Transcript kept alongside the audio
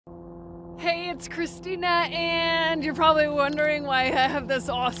it's Christina, and you're probably wondering why I have this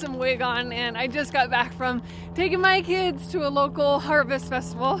awesome wig on, and I just got back from taking my kids to a local harvest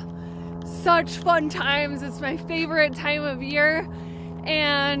festival. Such fun times. It's my favorite time of year,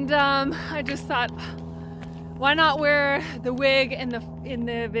 and I just thought, why not wear the wig in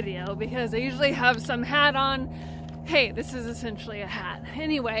the video, because I usually have some hat on. Hey, this is essentially a hat.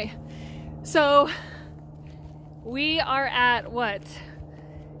 Anyway, so we are at what?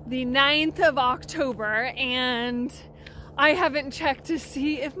 The 9th of October, and I haven't checked to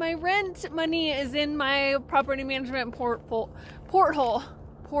see if my rent money is in my property management portal.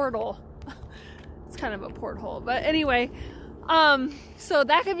 It's kind of a porthole, but anyway, so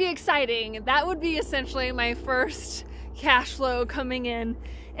that could be exciting. That would be essentially my first cash flow coming in.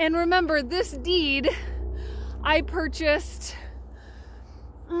 And remember, this deed I purchased,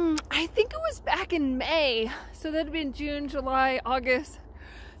 I think it was back in May. So that'd have been June, July, August,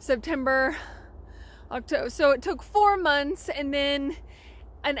 September, October. So it took 4 months and then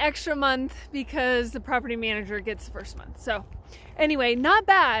an extra month because the property manager gets the first month. So anyway, not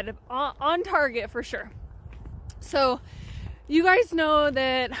bad, on target for sure. So you guys know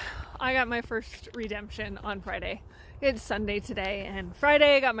that I got my first redemption on Friday. It's Sunday today, and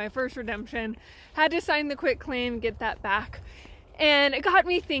Friday I got my first redemption. Had to sign the quitclaim, get that back. And it got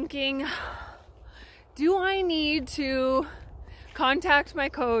me thinking, do I need to contact my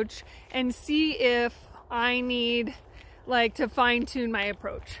coach and see if I need to fine-tune my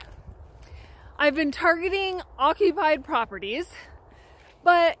approach? I've been targeting occupied properties,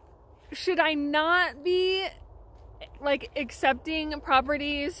 but should I not be accepting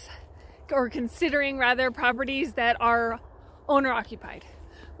properties, or considering rather properties that are owner occupied?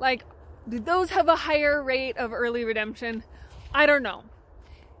 Do those have a higher rate of early redemption? I don't know.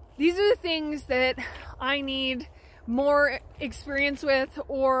 These are the things that I need more experience with,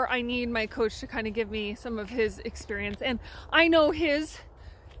 or I need my coach to kind of give me some of his experience. And I know his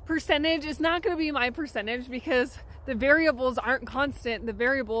percentage is not going to be my percentage, because the variables aren't constant. The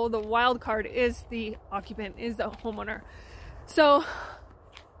variable, the wild card, is the occupant, is the homeowner. So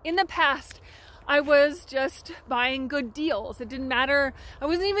in the past, I was just buying good deals. It didn't matter. I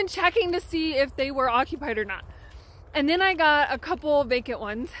wasn't even checking to see if they were occupied or not. And then I got a couple vacant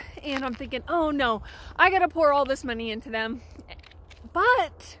ones, and I'm thinking, oh no, I gotta pour all this money into them.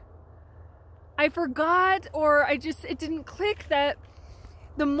 But I forgot, or it didn't click, that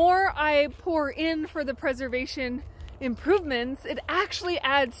the more I pour in for the preservation improvements, it actually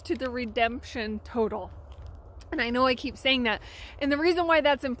adds to the redemption total. And I know I keep saying that. And the reason why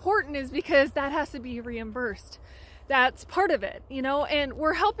that's important is because that has to be reimbursed. That's part of it, and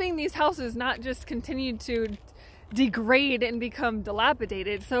we're helping these houses not just continue to degrade and become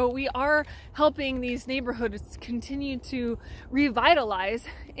dilapidated. So we are helping these neighborhoods continue to revitalize,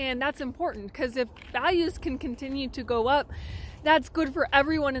 and that's important, because if values can continue to go up, that's good for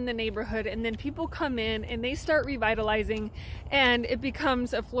everyone in the neighborhood. And then people come in and they start revitalizing, and it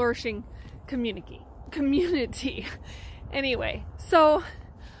becomes a flourishing community. Anyway, so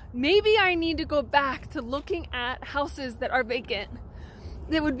maybe I need to go back to looking at houses that are vacant,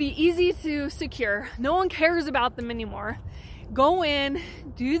 that would be easy to secure. No one cares about them anymore. Go in,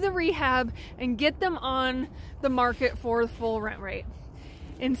 do the rehab, and get them on the market for the full rent rate.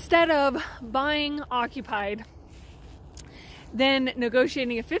 Instead of buying occupied, then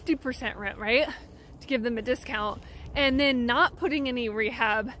negotiating a 50% rent rate to give them a discount, and then not putting any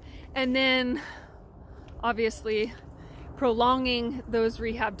rehab, and then obviously prolonging those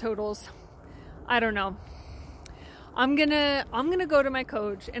rehab totals. I don't know. I'm gonna go to my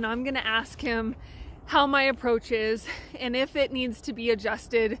coach, and I'm gonna ask him how my approach is, and if it needs to be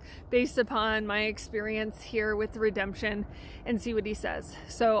adjusted based upon my experience here with the redemption, and see what he says.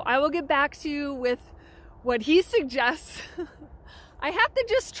 So I will get back to you with what he suggests. I have to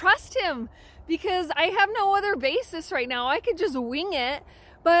just trust him, because I have no other basis right now. I could just wing it,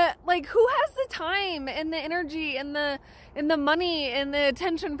 but who has the time and the energy and the money and the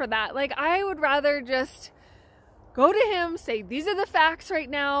attention for that? I would rather just go to him, say, these are the facts right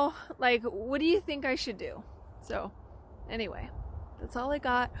now. What do you think I should do? So anyway, that's all I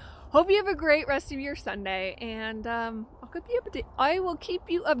got. Hope you have a great rest of your Sunday, and I will keep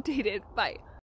you updated. Bye.